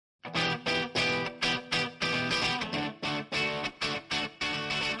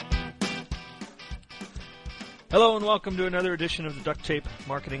Hello and welcome to another edition of the Duct Tape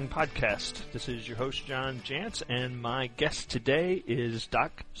Marketing Podcast. This is your host, John Jantz, and my guest today is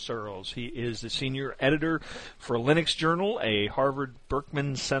Doc Searls. He is the senior editor for Linux Journal, a Harvard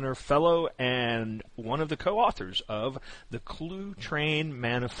Berkman Center fellow, and one of the co-authors of the Clue Train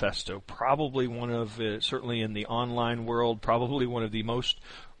Manifesto. Probably one of, certainly in the online world, probably one of the most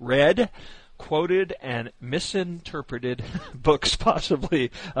read, quoted, and misinterpreted books possibly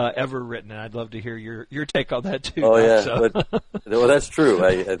ever written. And I'd love to hear your take on that too. Oh, Doc, yeah. so. Well, that's true.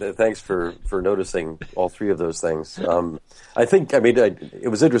 Thanks for noticing all three of those things. It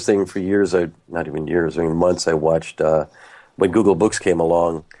was interesting for years, not even years, months, I watched when Google Books came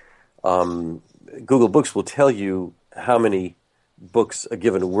along. Google Books will tell you how many books a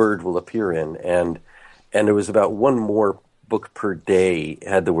given word will appear in, and there was about one more book per day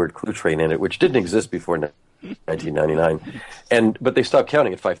had the word Clue Train in it, which didn't exist before 1999. But they stopped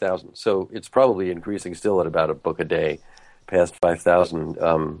counting at 5,000. So it's probably increasing still at about a book a day, past 5,000.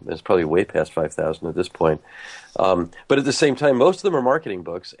 It's probably way past 5,000 at this point. But at the same time, most of them are marketing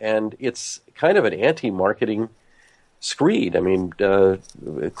books, and it's kind of an anti-marketing screed.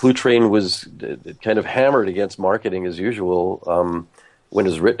 Clue Train was kind of hammered against marketing as usual when it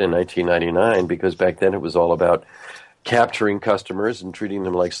was written in 1999, because back then it was all about capturing customers and treating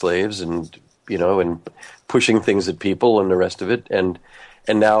them like slaves, and pushing things at people and the rest of it. And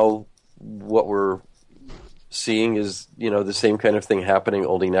now what we're seeing is the same kind of thing happening,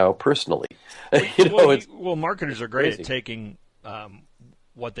 only now personally. Marketers are great crazy at taking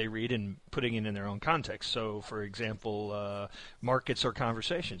what they read and putting it in their own context. So, for example, markets or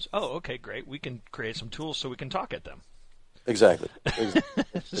conversations. Oh, okay, great. We can create some tools so we can talk at them. Exactly.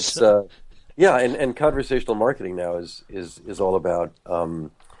 It's yeah, and conversational marketing now is all about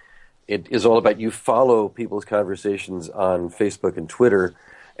it is all about you follow people's conversations on Facebook and Twitter,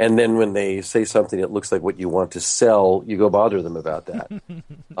 and then when they say something that looks like what you want to sell, you go bother them about that.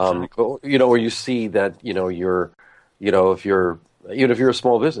 Or you see that if you're a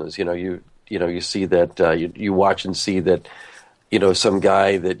small business, you see that you watch and see that some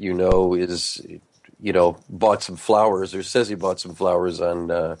guy that is bought some flowers or says he bought some flowers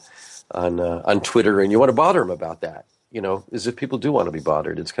on Twitter, and you want to bother him about that, as if people do want to be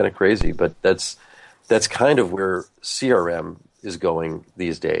bothered. It's kind of crazy, but that's kind of where CRM is going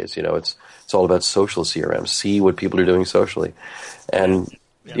these days. It's all about social CRM. See what people are doing socially, and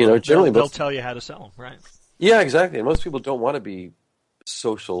generally they'll tell you how to sell them, right? Yeah, exactly. And most people don't want to be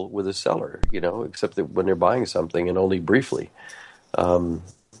social with a seller, except that when they're buying something, and only briefly. So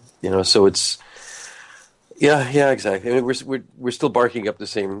it's yeah, exactly. We're still barking up the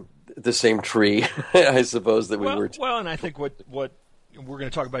same tree, I suppose, that we were. Well, and I think what we're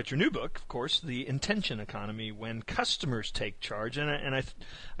going to talk about your new book, of course, the intention economy, when customers take charge, and I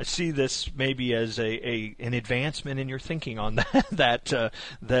see this maybe as an advancement in your thinking on that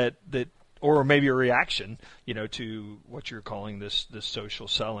or maybe a reaction, to what you're calling this social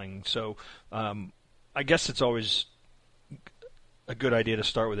selling. So, I guess it's always a good idea to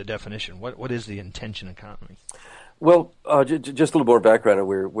start with a definition. What is the intention economy? Well, just a little more background on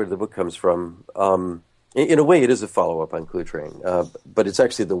where the book comes from. In a way, it is a follow-up on Clue Train, but it's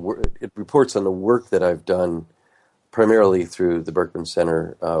actually it reports on the work that I've done primarily through the Berkman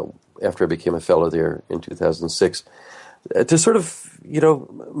Center after I became a fellow there in 2006 to sort of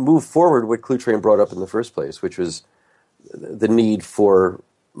move forward what Clue Train brought up in the first place, which was the need for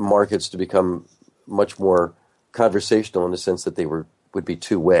markets to become much more conversational in the sense that they would be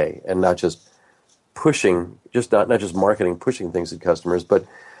two-way and not just pushing, not just marketing, pushing things at customers, but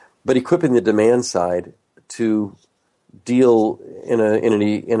equipping the demand side to deal in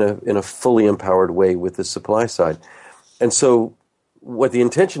a fully empowered way with the supply side. And so, what the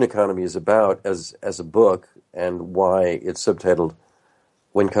intention economy is about as a book, and why it's subtitled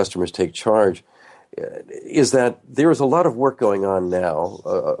 "When Customers Take Charge," is that there is a lot of work going on now,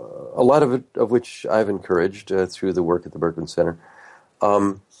 a lot of it of which I've encouraged through the work at the Berkman Center,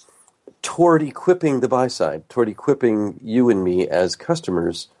 toward equipping the buy side, toward equipping you and me as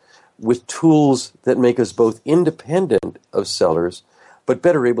customers with tools that make us both independent of sellers, but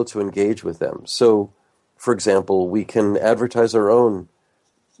better able to engage with them. So, for example, we can advertise our own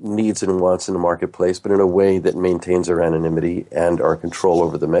needs and wants in the marketplace, but in a way that maintains our anonymity and our control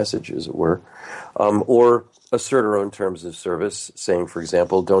over the message, as it were. Or assert our own terms of service, saying, for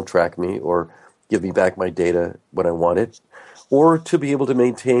example, don't track me or give me back my data when I want it. Or to be able to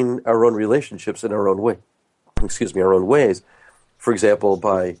maintain our own relationships in our own way, our own ways. For example,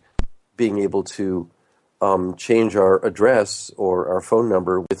 by being able to change our address or our phone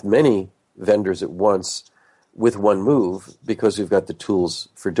number with many vendors at once with one move, because we've got the tools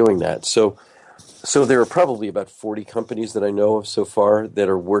for doing that. So So there are probably about 40 companies that I know of so far that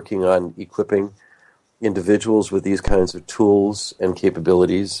are working on equipping individuals with these kinds of tools and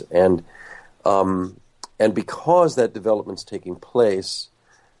capabilities. And because that development's taking place,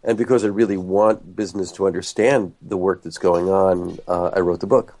 and because I really want business to understand the work that's going on, I wrote the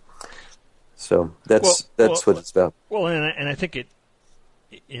book. So that's what it's about. Well, and I think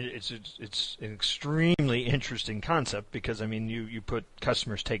it's an extremely interesting concept because, I mean, you put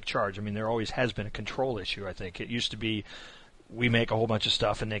customers take charge. I mean, there always has been a control issue, I think. It used to be we make a whole bunch of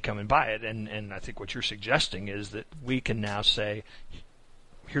stuff and they come and buy it. And I think what you're suggesting is that we can now say,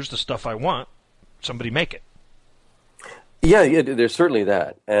 here's the stuff I want, somebody make it. Yeah, there's certainly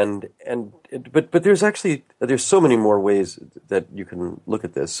that, but there's so many more ways that you can look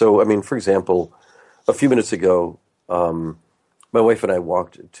at this. So, I mean, for example, a few minutes ago, my wife and I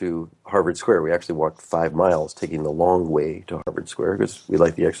walked to Harvard Square. We actually walked 5 miles, taking the long way to Harvard Square because we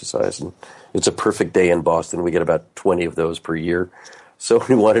like the exercise, and it's a perfect day in Boston. We get about 20 of those per year, so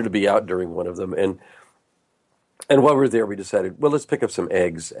we wanted to be out during one of them. And while we were there, we decided, well, let's pick up some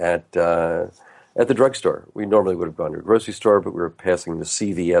eggs at the drugstore. We normally would have gone to a grocery store, but we were passing the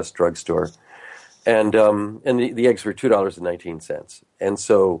CVS drugstore. And the eggs were $2.19. And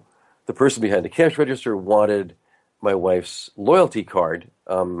so the person behind the cash register wanted my wife's loyalty card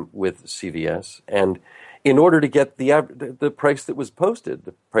with CVS. And in order to get the price that was posted,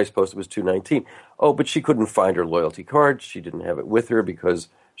 the price posted was $2.19. Oh, but she couldn't find her loyalty card. She didn't have it with her because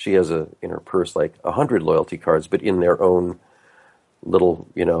she has in her purse like 100 loyalty cards, but in their own little,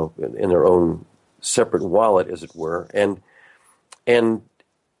 in their own separate wallet, as it were, and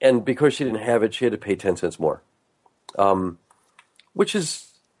because she didn't have it, she had to pay 10 cents more, which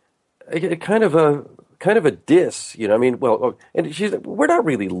is a kind of a diss, I mean, well, and she's like, we're not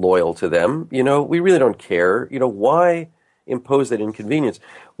really loyal to them, we really don't care, why impose that inconvenience?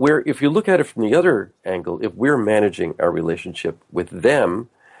 Where if you look at it from the other angle, if we're managing our relationship with them,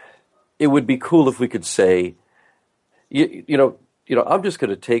 it would be cool if we could say, I'm just going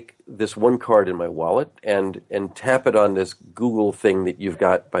to take this one card in my wallet and tap it on this Google thing that you've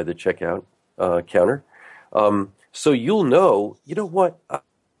got by the checkout counter. So you'll know, what?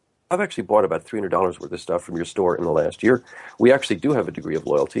 I've actually bought about $300 worth of stuff from your store in the last year. We actually do have a degree of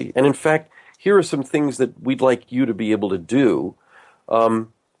loyalty. And in fact, here are some things that we'd like you to be able to do.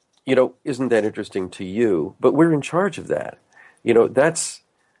 Isn't that interesting to you? But we're in charge of that. That's...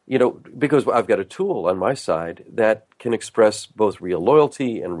 because I've got a tool on my side that can express both real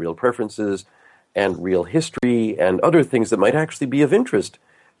loyalty and real preferences and real history and other things that might actually be of interest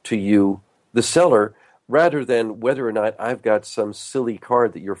to you, the seller, rather than whether or not I've got some silly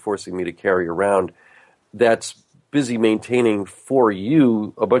card that you're forcing me to carry around that's busy maintaining for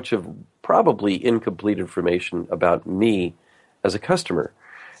you a bunch of probably incomplete information about me as a customer.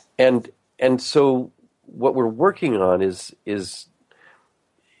 And so what we're working on is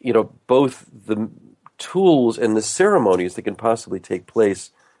both the tools and the ceremonies that can possibly take place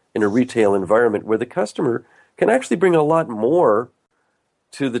in a retail environment where the customer can actually bring a lot more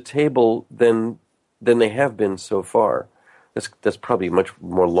to the table than they have been so far. That's probably a much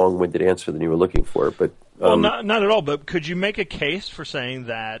more long-winded answer than you were looking for. But well, not at all. But could you make a case for saying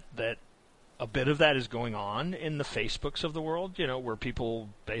that a bit of that is going on in the Facebooks of the world, where people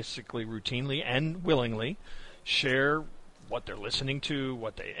basically routinely and willingly share what they're listening to,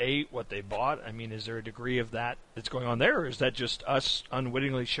 what they ate, what they bought? I mean, is there a degree of that that's going on there, or is that just us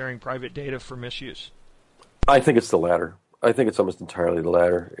unwittingly sharing private data for misuse? I think it's the latter. I think it's almost entirely the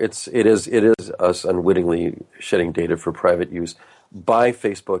latter. It is us unwittingly shedding data for private use by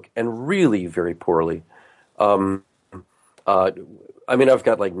Facebook, and really very poorly. I mean, I've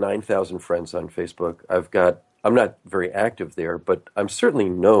got like 9,000 friends on Facebook. I'm not very active there, but I'm certainly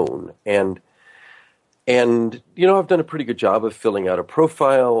known. And I've done a pretty good job of filling out a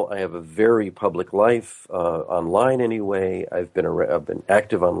profile. I have a very public life online anyway. I've been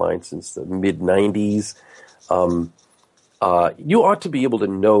active online since the mid '90s. You ought to be able to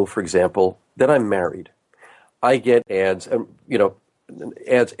know, for example, that I'm married. I get ads,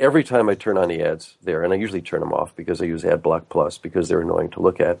 ads every time I turn on the ads there, and I usually turn them off because I use AdBlock Plus because they're annoying to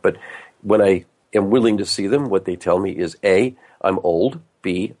look at. But when I am willing to see them, what they tell me is A, I'm old,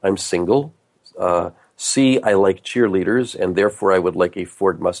 B, I'm single, C, I like cheerleaders, and therefore I would like a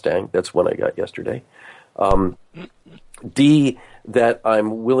Ford Mustang. That's one I got yesterday. D, that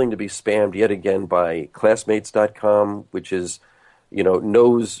I'm willing to be spammed yet again by Classmates.com, which is,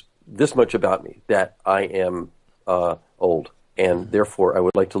 knows this much about me, that I am old, and therefore I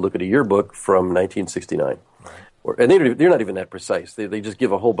would like to look at a yearbook from 1969. Right. And they're not even that precise. They just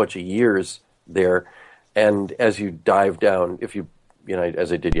give a whole bunch of years there, and as you dive down, if you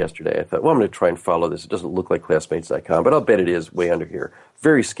as I did yesterday, I thought, well, I'm going to try and follow this. It doesn't look like Classmates.com, but I'll bet it is way under here.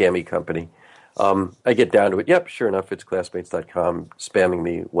 Very scammy company. I get down to it. Yep, sure enough, it's Classmates.com spamming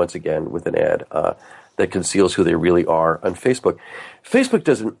me once again with an ad that conceals who they really are on Facebook. Facebook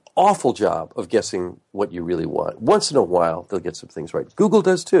does an awful job of guessing what you really want. Once in a while, they'll get some things right. Google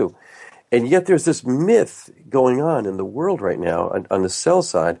does too. And yet there's this myth going on in the world right now on the sell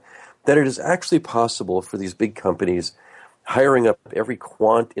side that it is actually possible for these big companies hiring up every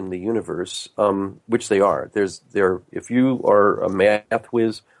quant in the universe, which they are. If you are a math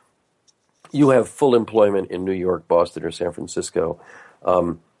whiz, you have full employment in New York, Boston, or San Francisco,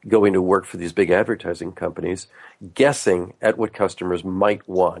 going to work for these big advertising companies, guessing at what customers might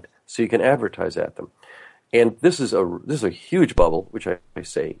want, so you can advertise at them. And this is a huge bubble, which I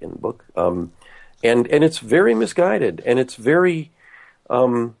say in the book, and it's very misguided, and it's very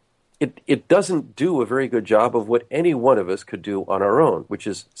it doesn't do a very good job of what any one of us could do on our own, which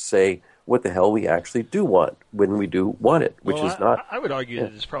is say what the hell we actually do want when we do want it, which is not. I would argue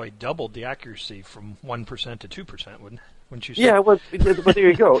that it's probably doubled the accuracy from 1% to 2%, wouldn't you say? Yeah, well, but there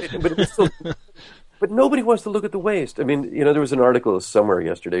you go. But it's still, but nobody wants to look at the waste. I mean, there was an article somewhere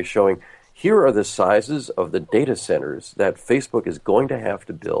yesterday showing here are the sizes of the data centers that Facebook is going to have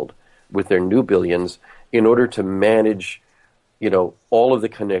to build with their new billions in order to manage, all of the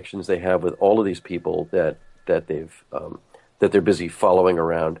connections they have with all of these people that they're busy following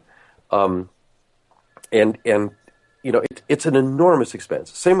around. It's an enormous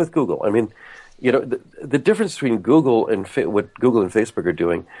expense. Same with Google. I mean, the difference between Google and what Google and Facebook are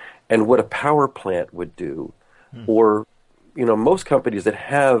doing and what a power plant would do, or, most companies that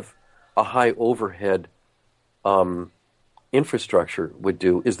have a high overhead infrastructure would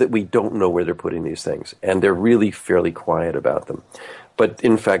do, is that we don't know where they're putting these things, and they're really fairly quiet about them. But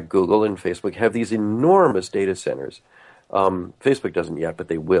in fact, Google and Facebook have these enormous data centers. Facebook doesn't yet, but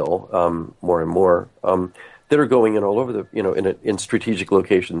they will more and more. That are going in all over the in strategic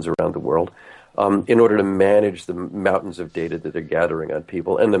locations around the world, in order to manage the mountains of data that they're gathering on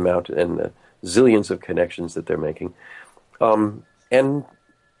people and the zillions of connections that they're making, and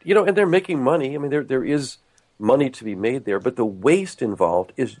they're making money. I mean, there is money to be made there, but the waste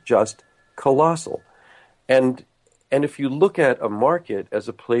involved is just colossal. And if you look at a market as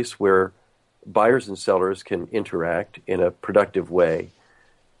a place where buyers and sellers can interact in a productive way,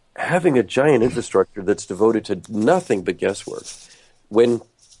 having a giant infrastructure that's devoted to nothing but guesswork, when,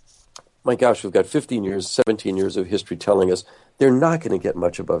 my gosh, we've got 15 years, 17 years of history telling us they're not going to get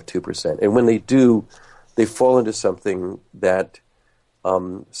much above 2%. And when they do, they fall into something that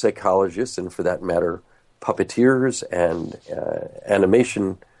psychologists, and for that matter, puppeteers and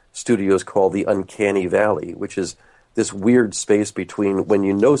animation studios call the uncanny valley, which is this weird space between when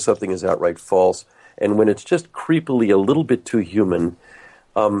you know something is outright false and when it's just creepily a little bit too human.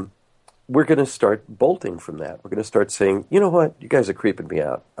 We're going to start bolting from that. We're going to start saying, you know what, you guys are creeping me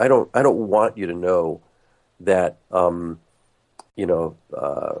out. I don't want you to know that, that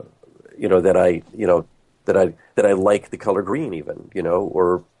I like the color green, even,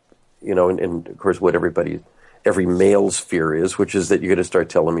 or, and of course what every male's fear is, which is that you're going to start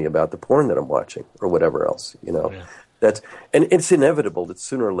telling me about the porn that I'm watching or whatever else, Yeah. And it's inevitable that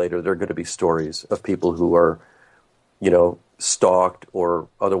sooner or later there are going to be stories of people who are, stalked or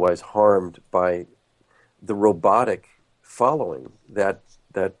otherwise harmed by the robotic following that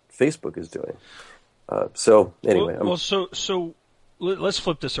Facebook is doing. So anyway, so let's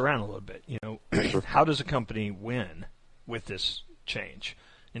flip this around a little bit. How does a company win with this change?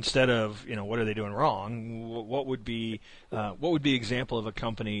 Instead of what are they doing wrong? What would be the example of a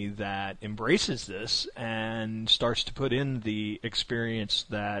company that embraces this and starts to put in the experience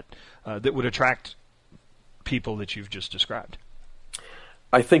that would attract people that you've just described?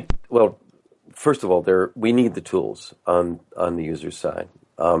 I think, well, first of all, we need the tools on the user side.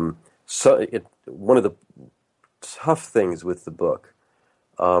 One of the tough things with the book,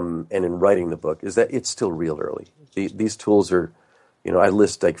 and in writing the book, is that it's still real early. These tools are, I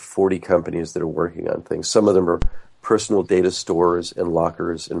list like 40 companies that are working on things. Some of them are personal data stores and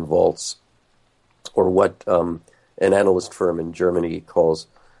lockers and vaults, or what an analyst firm in Germany calls,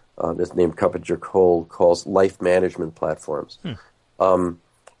 that's named Coppinger-Cole, calls life management platforms.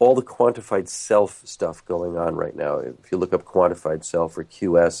 All the quantified self stuff going on right now. If you look up quantified self or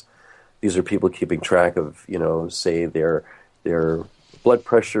QS, these are people keeping track of, say their blood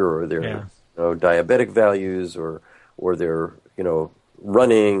pressure or their diabetic values or their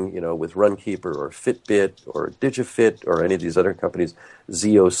running, with Runkeeper or Fitbit or DigiFit or any of these other companies,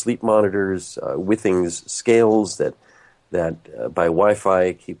 Zio sleep monitors, Withings scales that by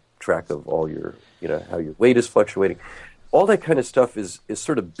Wi-Fi keep track of all your, how your weight is fluctuating. all that kind of stuff is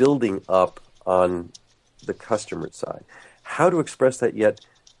sort of building up on the customer side. How to express that yet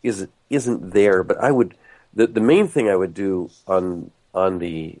isn't there. But the main thing I would do on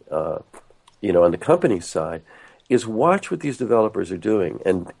the on the company side is watch what these developers are doing,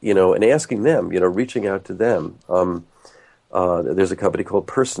 and asking them, reaching out to them. There's a company called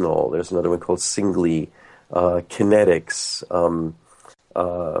Personal. There's another one called Singly, Kinetics,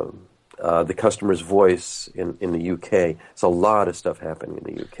 the customer's voice in the UK. There's a lot of stuff happening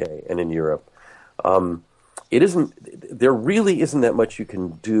in the UK and in Europe. There really isn't that much you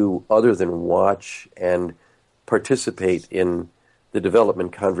can do other than watch and participate in the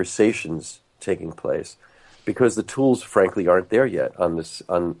development conversations taking place, because the tools, frankly, aren't there yet on the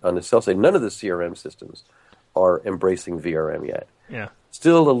sell side. None of the CRM systems are embracing VRM yet. Yeah.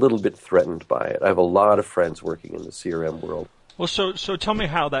 Still a little bit threatened by it. I have a lot of friends working in the CRM world. Well, so tell me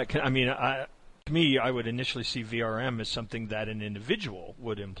how that can. I mean, to me, I would initially see VRM as something that an individual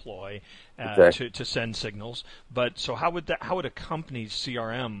would employ Exactly. to send signals. But so how would a company's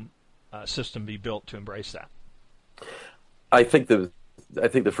CRM system be built to embrace that? I think the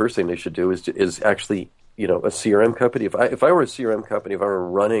first thing they should do is actually a CRM company. If I were a CRM company, if I were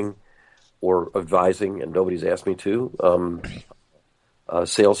running or advising, and nobody's asked me to,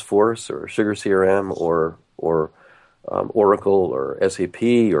 Salesforce or Sugar CRM or Oracle or SAP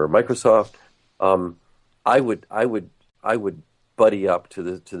or Microsoft, I would buddy up to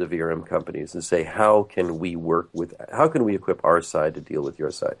the VRM companies and say, how can we equip our side to deal with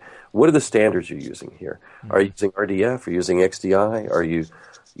your side? What are the standards you're using here? Mm-hmm. Are you using RDF? Are you using XDI? Are you,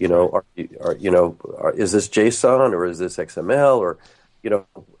 is this JSON or is this XML, or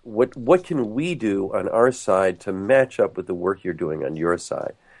what can we do on our side to match up with the work you're doing on your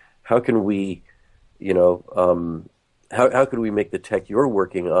side? How can we, how could we make the tech you're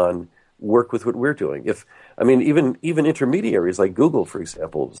working on work with what we're doing? Even intermediaries like Google, for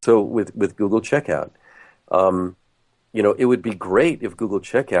example. So with Google Checkout, it would be great if Google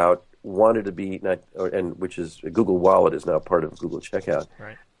Checkout wanted to be which is Google Wallet is now part of Google Checkout.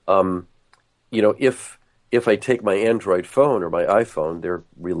 Right. If I take my Android phone or my iPhone, they're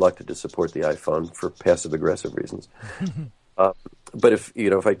reluctant to support the iPhone for passive aggressive reasons. But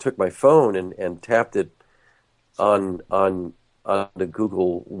if I took my phone and tapped it on the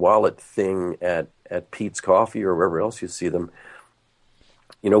Google Wallet thing at Pete's Coffee or wherever else you see them,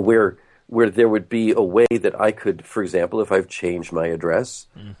 where there would be a way that I could, for example, if I've changed my address,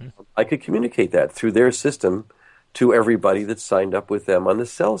 mm-hmm. I could communicate that through their system to everybody that's signed up with them on the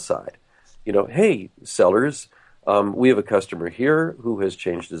sell side. Hey, sellers, we have a customer here who has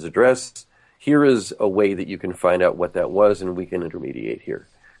changed his address. Here is a way that you can find out what that was, and we can intermediate here.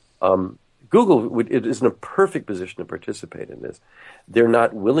 Google is in a perfect position to participate in this. They're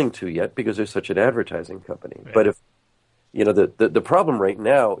not willing to yet because they're such an advertising company. Right. But if the problem right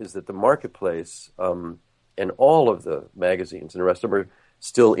now is that the marketplace and all of the magazines and the rest of them are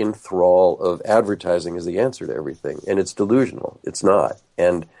still in thrall of advertising as the answer to everything, and it's delusional. It's not.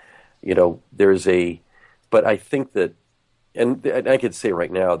 And but I think that, and I could say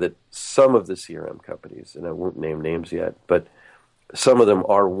right now that some of the CRM companies, and I won't name names yet, but some of them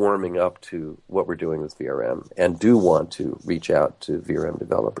are warming up to what we're doing with VRM and do want to reach out to VRM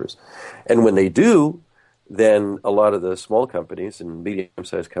developers. And when they do, then a lot of the small companies and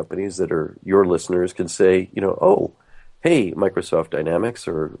medium-sized companies that are your listeners can say, oh, hey, Microsoft Dynamics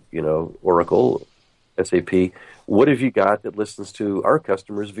or, Oracle, SAP, what have you got that listens to our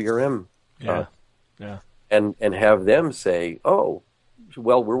customers' VRM? Yeah. And have them say, oh,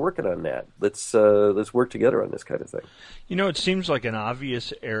 well, we're working on that. Let's work together on this kind of thing. It seems like an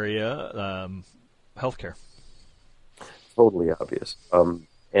obvious area, healthcare. Totally obvious.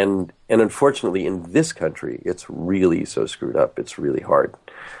 And unfortunately, in this country, it's really so screwed up. It's really hard.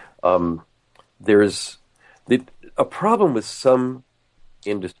 There's a problem with some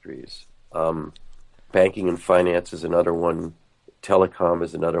industries. Banking and finance is another one. Telecom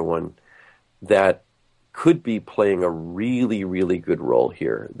is another one that could be playing a really, really good role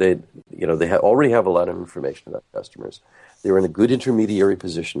here. They already have a lot of information about customers. They're in a good intermediary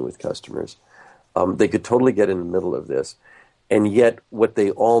position with customers. They could totally get in the middle of this. And yet what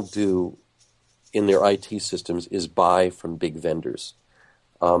they all do in their IT systems is buy from big vendors.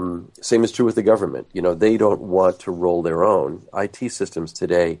 Same is true with the government. They don't want to roll their own. IT systems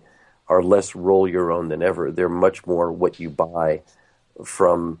today are less roll your own than ever. They're much more what you buy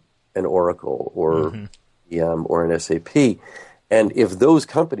from an Oracle or mm-hmm. Or an SAP. And if those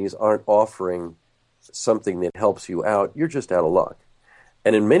companies aren't offering something that helps you out, you're just out of luck.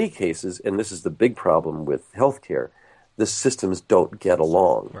 And in many cases, and this is the big problem with healthcare, the systems don't get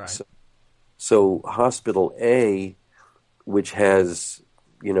along. Right. So Hospital A which has,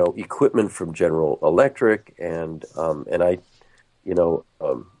 equipment from General Electric and a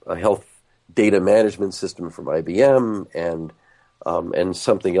health data management system from IBM and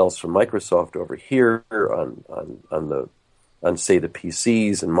something else from Microsoft over here on say the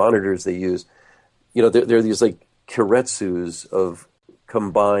PCs and monitors they use. There are these like keiretsus of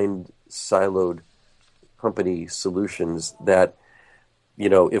combined siloed company solutions that,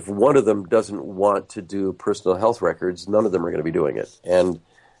 if one of them doesn't want to do personal health records, none of them are going to be doing it. And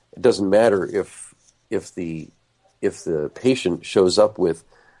it doesn't matter if the patient shows up with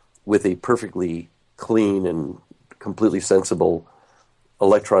a perfectly clean and completely sensible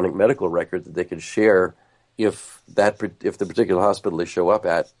electronic medical record that they can share if the particular hospital they show up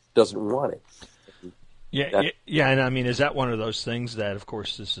at doesn't want it. Yeah, and I mean, is that one of those things that, of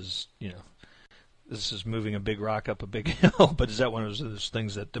course, this is moving a big rock up a big hill, but is that one of those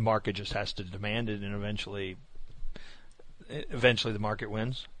things that the market just has to demand it, and eventually the market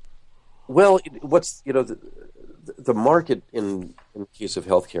wins? Well, the market in the case of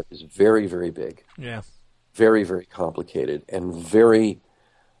healthcare is very, very big. Yeah. Very, very complicated and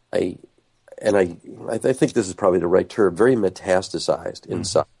I think this is probably the right term, very metastasized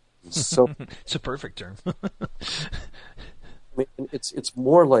inside. So it's a perfect term. I mean, it's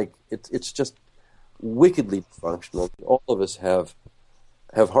more like it's just wickedly functional. All of us have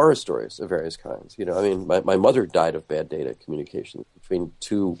horror stories of various kinds. I mean, my mother died of bad data communication between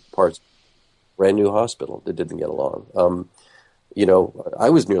two parts of a brand new hospital that didn't get along. I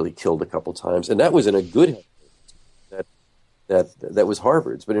was nearly killed a couple times, and that was in a good that was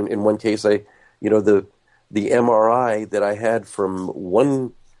Harvard's. But in one case, the MRI that I had from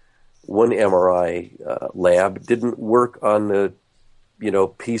one MRI lab didn't work on the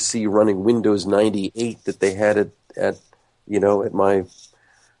PC running Windows 98 that they had at my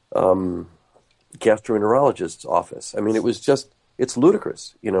gastroenterologist's office. I mean, it's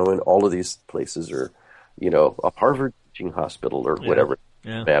ludicrous, and all of these places are, a Harvard teaching hospital or whatever.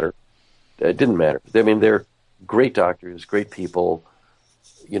 Yeah. It didn't matter. I mean, they're great doctors, great people,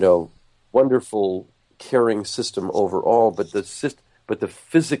 wonderful caring system overall, but the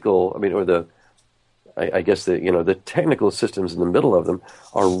physical, I mean, or I guess the technical systems in the middle of them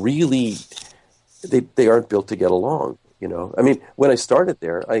are really, they aren't built to get along. I mean, when I started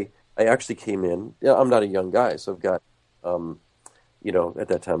there, I actually came in. I'm not a young guy, so I've got, at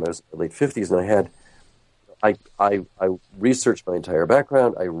that time I was in the late 50s, and I researched my entire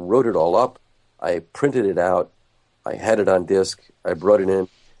background. I wrote it all up. I printed it out. I had it on disk. I brought it in.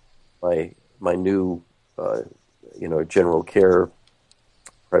 My new, general care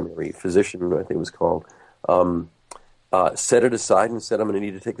primary physician, I think it was called, set it aside and said, I'm going to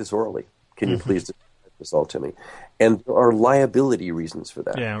need to take this orally. Can you please describe this all to me? And there are liability reasons for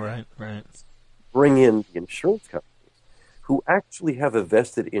that. Yeah, right. Bring in the insurance companies who actually have a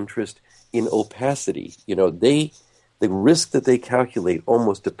vested interest in opacity. The risk that they calculate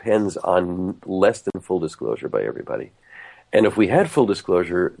almost depends on less than full disclosure by everybody. And if we had full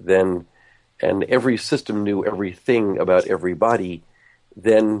disclosure, and every system knew everything about everybody,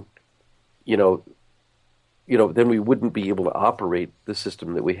 then then we wouldn't be able to operate the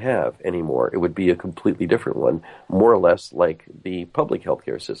system that we have anymore. It would be a completely different one, more or less like the public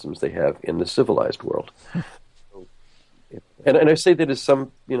healthcare systems they have in the civilized world. And I say that as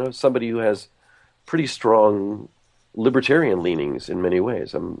somebody who has pretty strong libertarian leanings in many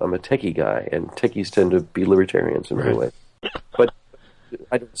ways. I'm a techie guy, and techies tend to be libertarians in many ways. But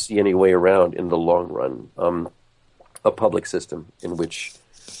I don't see any way around in the long run a public system in which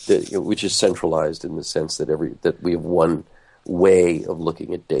is centralized in the sense that we have one way of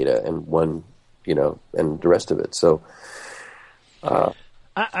looking at data and one, and the rest of it. So.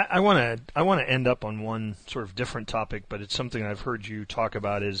 I want to end up on one sort of different topic, but it's something I've heard you talk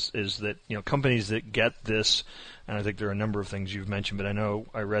about is that companies that get this, and I think there are a number of things you've mentioned, but I know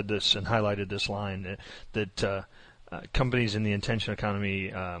I read this and highlighted this line that companies in the attention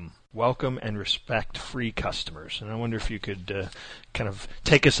economy welcome and respect free customers, and I wonder if you could kind of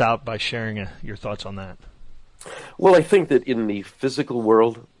take us out by sharing your thoughts on that. Well, I think that in the physical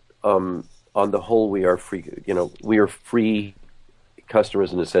world, on the whole, we are free. We are free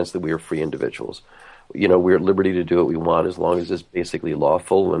customers in the sense that we are free individuals. We're at liberty to do what we want as long as it's basically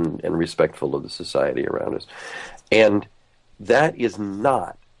lawful and respectful of the society around us. And that is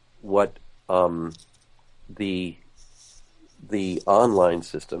not what the online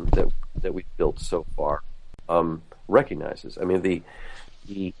system that we've built so far recognizes. I mean,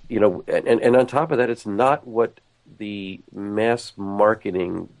 and on top of that, it's not what the mass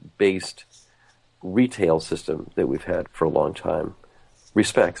marketing based retail system that we've had for a long time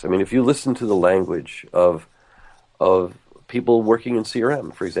respects. I mean, if you listen to the language of people working in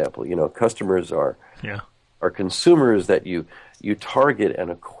CRM, for example. Customers Yeah. are consumers that you target and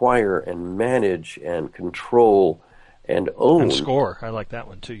acquire and manage and control and own. And score. I like that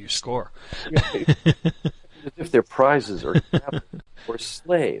one too. You score. As if they're prizes or or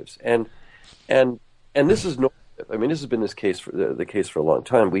slaves. And this is normative. I mean, this has been the case for a long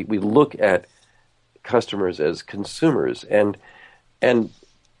time. We look at customers as consumers, and in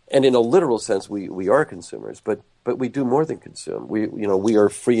a literal sense, we are consumers, but we do more than consume. We are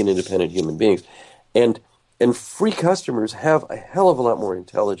free and independent human beings, and free customers have a hell of a lot more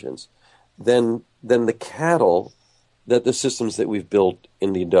intelligence than the cattle that the systems that we've built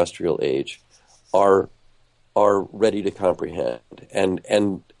in the industrial age are ready to comprehend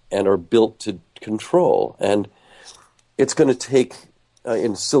and are built to control. And it's going to take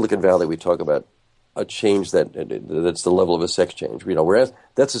in Silicon Valley, we talk about a change that's the level of a sex change. Whereas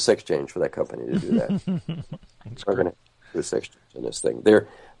that's a sex change for that company to do that. They're going to do a sex change in this thing.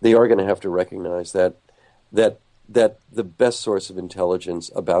 They are going to have to recognize that the best source of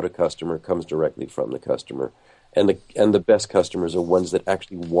intelligence about a customer comes directly from the customer, and the best customers are ones that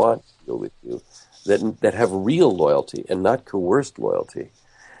actually want to deal with you, that have real loyalty and not coerced loyalty,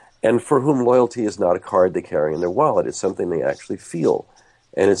 and for whom loyalty is not a card they carry in their wallet. It's something they actually feel,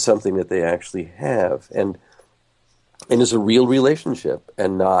 and it's something that they actually have, and is a real relationship,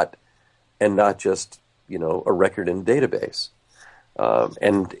 and not just a record in a database.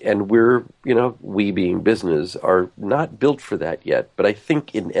 And we're, we being business are not built for that yet. But I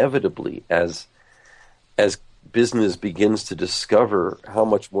think inevitably, as business begins to discover how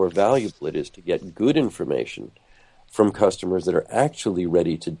much more valuable it is to get good information from customers that are actually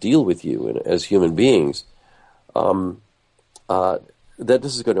ready to deal with you as human beings, that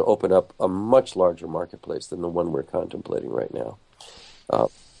this is going to open up a much larger marketplace than the one we're contemplating right now.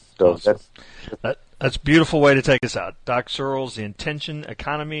 So awesome. That's a beautiful way to take us out. Doc Searls, The Intention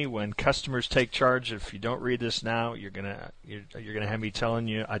Economy, When Customers Take Charge. If you don't read this now, you're gonna have me telling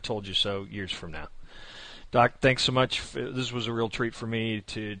you I told you so years from now. Doc, thanks so much. This was a real treat for me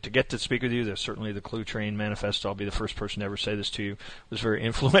to get to speak with you. There's certainly the Clue Train Manifesto. I'll be the first person to ever say this to you. It was a very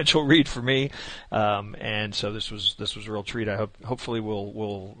influential read for me, and so this was a real treat. Hopefully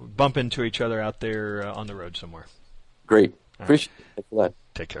we'll bump into each other out there on the road somewhere. Great. Appreciate it. Thanks a lot.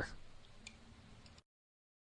 Take care.